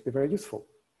sure they're going to be very useful.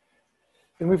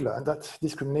 And we've learned that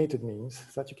discriminated means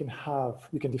that you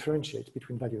can differentiate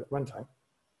between values at runtime.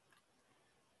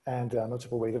 And there are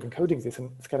multiple ways of encoding this,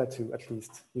 and Scala 2 at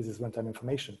least uses runtime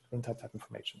type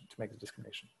information to make the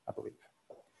discrimination, I believe.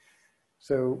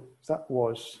 So that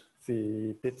was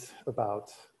the bit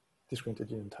about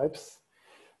discriminated union types.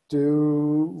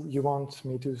 Do you want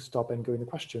me to stop and go into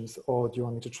questions, or do you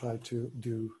want me to try to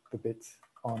do the bit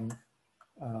on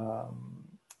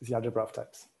the algebra of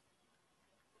types?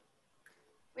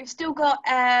 We've still got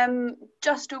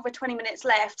just over 20 minutes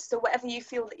left, so whatever you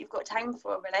feel that you've got time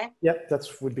for, really. Yeah, that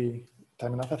would be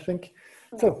time enough, I think.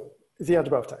 So, the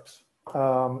algebra of types.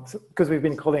 Because we've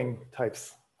been calling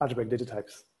types algebraic data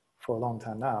types for a long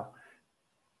time now.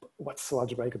 What's so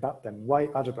algebraic about them? Why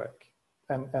algebraic?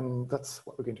 And that's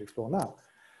what we're going to explore now.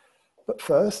 But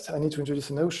first, I need to introduce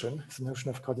a notion. It's a notion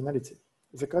of cardinality.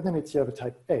 The cardinality of a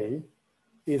type A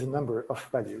is a number of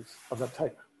values of that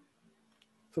type.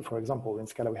 So for example, in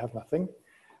Scala, we have nothing,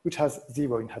 which has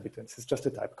 0 inhabitants. It's just a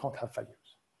type, can't have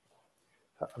values.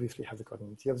 That obviously has a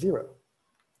cardinality of 0.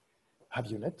 Have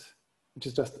unit, which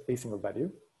is just a single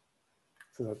value.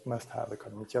 So that must have a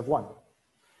cardinality of 1.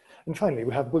 And finally,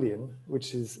 we have Boolean,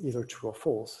 which is either true or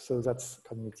false. So that's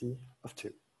cardinality of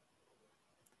 2.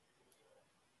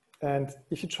 And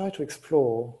if you try to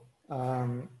explore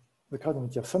the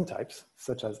cardinality of some types,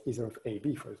 such as either of A,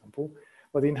 B, for example,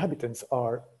 well, the inhabitants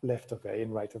are left of A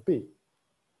and right of B.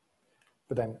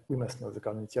 But then we must know the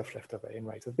cardinality of left of A and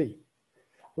right of B.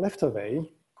 Left of A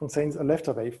contains a left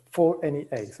of A for any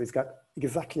A. So it's got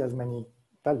exactly as many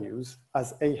values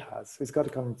as A has. So it's got a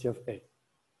cardinality of A.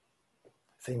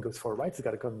 Same goes for right, it's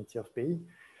got a cardinality of B,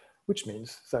 which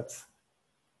means that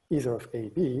either of A,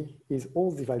 B is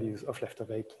all the values of left of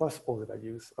A plus all the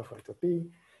values of right of B.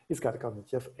 It's got a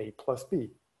cardinality of A plus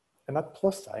B. And that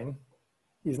plus sign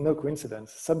is no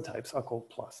coincidence. Some types are called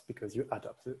plus because you add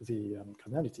up the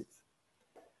cardinalities.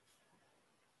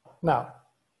 Now,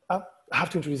 I have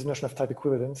to introduce the notion of type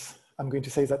equivalence. I'm going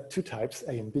to say that two types,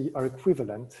 A and B, are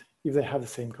equivalent if they have the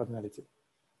same cardinality.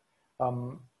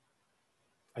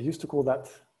 I used to call that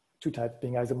two types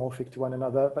being isomorphic to one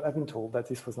another, but I've been told that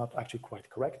this was not actually quite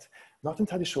correct. Not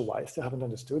entirely sure why, I still haven't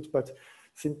understood, but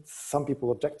since some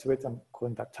people object to it, I'm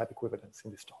calling that type equivalence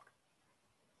in this talk.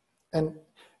 And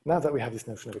now that we have this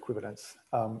notion of equivalence,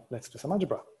 let's do some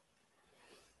algebra.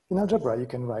 In algebra, you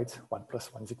can write 1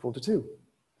 plus 1 is equal to 2.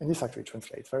 And this actually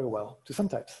translates very well to sum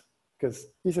types, because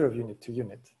either of unit to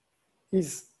unit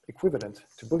is equivalent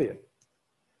to Boolean,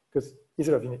 because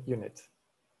either of unit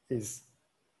is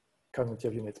coordinate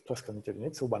of unit plus coordinate of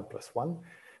unit, so 1 plus 1,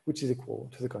 which is equal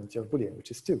to the coordinate of Boolean,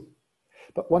 which is 2.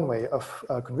 But one way of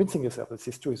convincing yourself that this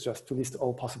is true is just to list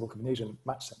all possible combinations,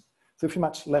 match them. So if you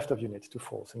match left of unit to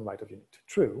false and right of unit to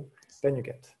true, then you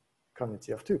get coordinate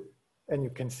of 2. And you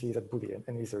can see that Boolean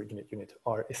and either unit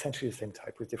are essentially the same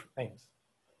type with different names.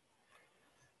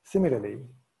 Similarly,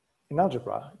 in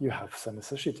algebra, you have some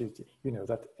associativity. You know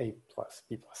that A plus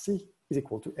B plus C is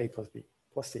equal to A plus B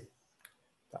plus C.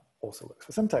 That also works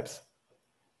for sum types.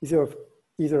 Either of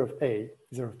A,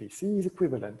 either of B, C is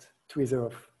equivalent to either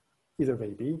of A,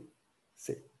 B,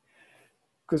 C.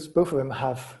 Because both of them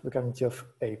have the coordinate of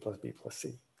A plus B plus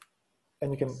C.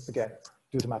 And you can, again,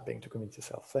 do the mapping to convince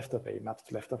yourself. Left of A maps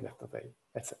to left of A,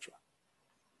 etc.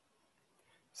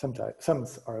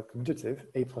 Sums are commutative.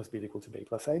 A plus B is equal to B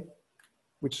plus A,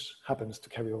 which happens to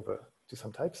carry over to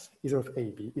sum types. Either of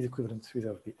A, B is equivalent to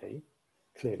either of B, A,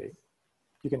 clearly.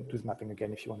 You can do the mapping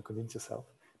again if you want to convince yourself,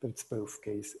 but it's both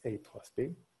case A plus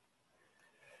B.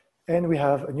 And we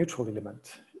have a neutral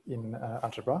element in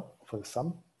algebra for the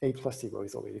sum. A plus 0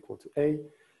 is always equal to A,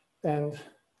 and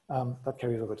that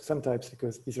carries over to sum types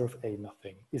because either of A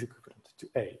nothing is equivalent to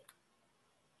A.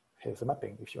 Here's the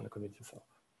mapping if you want to convince yourself.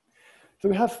 So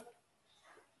we have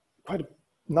quite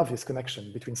an obvious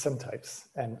connection between sum types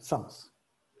and sums.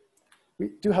 We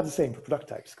do have the same for product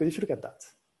types, because if you look at that,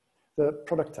 the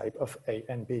product type of A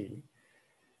and B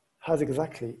has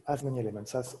exactly as many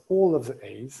elements as all of the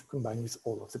A's combined with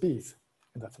all of the B's,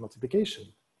 and that's a multiplication.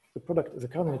 The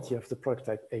coordinate of the product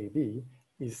type AB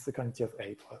is the coordinate of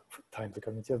A times the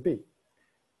coordinate of B,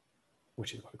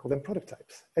 which is why we call them product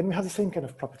types. And we have the same kind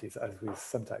of properties as with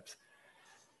sum types.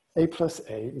 A plus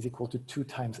A is equal to 2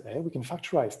 times A. We can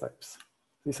factorize types.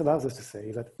 This allows us to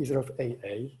say that either of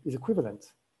AA is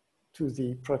equivalent to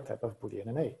the product type of Boolean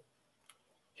and A.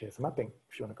 Here's the mapping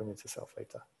if you want to convince yourself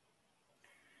later.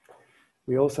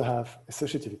 We also have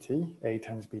associativity. A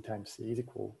times B times C is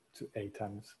equal to A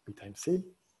times B times C.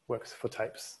 Works for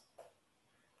types.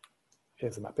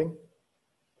 Here's the mapping.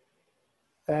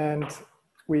 And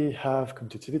we have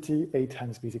commutativity. A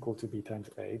times B is equal to B times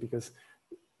A, because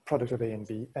product of A and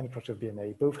B and product of B and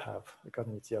A both have the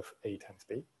coordinate of A times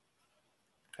B.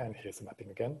 And here's the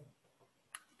mapping again.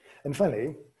 And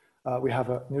finally, we have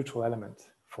a neutral element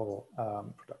for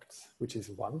products, which is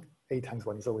 1. A times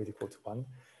 1 is always equal to 1.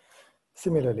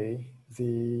 Similarly,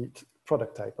 the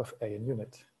product type of A and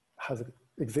unit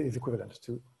is equivalent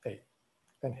to A.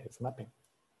 And here's the mapping.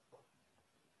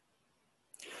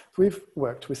 So we've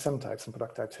worked with sum types and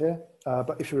product types here,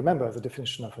 but if you remember the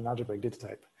definition of an algebraic data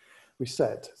type, we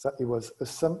said that it was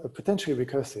a potentially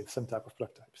recursive sum type of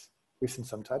product types. We've seen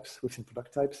sum types, we've seen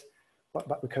product types, but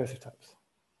recursive types.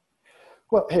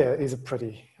 Well, here is a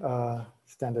pretty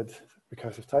standard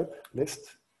recursive type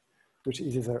list, which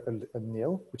is either a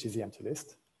nil, which is the empty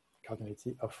list,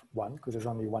 cardinality of 1, because there's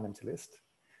only one empty list,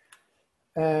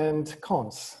 and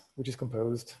cons, which is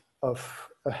composed of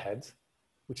a head,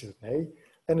 which is an A,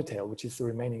 and a tail, which is the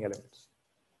remaining element.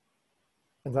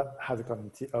 And that has a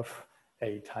cardinality of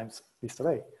A times list of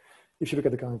A. If you look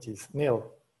at the cardinalities, nil,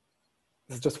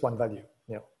 there's just one value,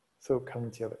 nil. So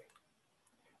cardinality of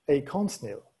A. A cons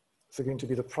nil, so going to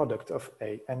be the product of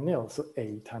A and nil, so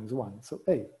A times 1, so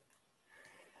A.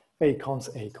 A cons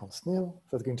nil, so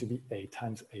that's going to be A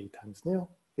times nil,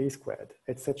 A squared,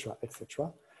 etc.,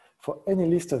 etc. For any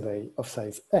list of A of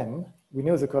size n, we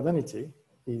know the cardinality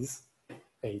is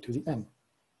A to the n.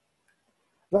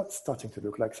 That's starting to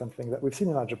look like something that we've seen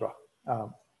in algebra.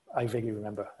 I vaguely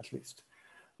remember, at least.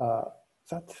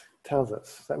 That tells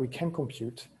us that we can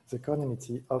compute the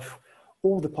cardinality of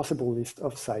all the possible list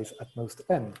of size at most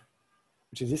n,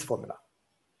 which is this formula,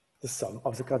 the sum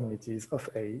of the cardinalities of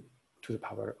A to the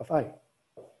power of I.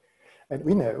 And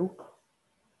we know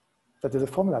that there's a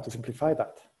formula to simplify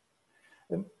that.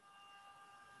 And,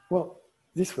 well,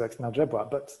 this works in algebra,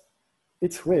 but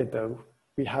it's weird though.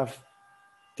 We have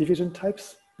division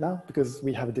types now because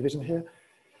we have a division here.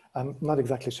 I'm not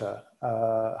exactly sure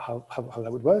how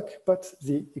that would work, but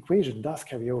the equation does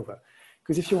carry over.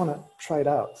 Because if you want to try it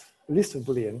out, a list of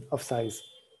Boolean of size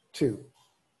 2,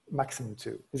 maximum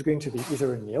 2, is going to be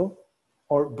either a nil,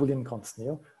 or Boolean const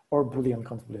nil, or Boolean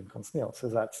const nil. So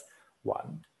that's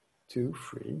 1, 2,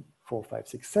 3, 4, 5,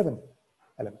 6, 7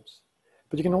 elements.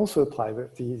 But you can also apply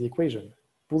the equation.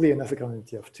 Boolean has a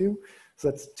cardinality of 2, so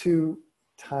that's 2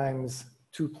 times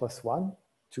 2 plus 1,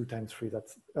 2 times 3,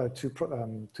 that's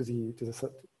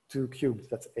 2 cubed,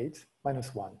 that's 8,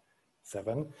 minus 1,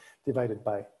 7, divided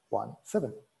by 1,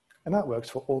 7. And that works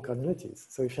for all cardinalities.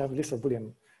 So if you have a list of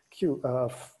Boolean Q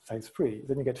of size 3,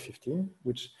 then you get 15,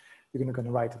 which you're going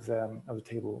to write of the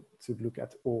table to look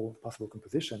at all possible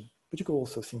composition. But you could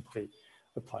also simply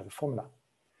apply the formula.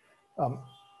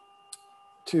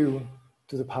 2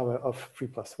 to the power of 3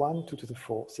 plus 1, 2 to the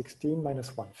 4, 16,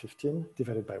 minus 1, 15,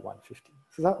 divided by 1, 15.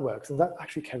 So that works, and that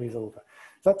actually carries over.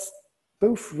 That's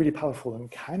both really powerful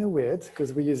and kind of weird,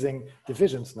 because we're using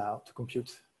divisions now to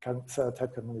compute type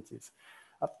cardinalities.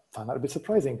 I found that a bit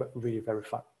surprising, but really very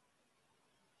fun.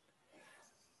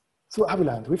 So what have we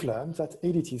learned? We've learned that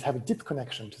ADTs have a deep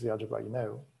connection to the algebra you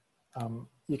know.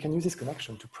 You can use this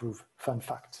connection to prove fun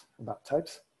facts about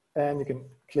types, and you can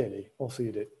clearly also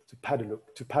use it to pad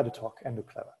a talk and look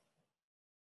clever.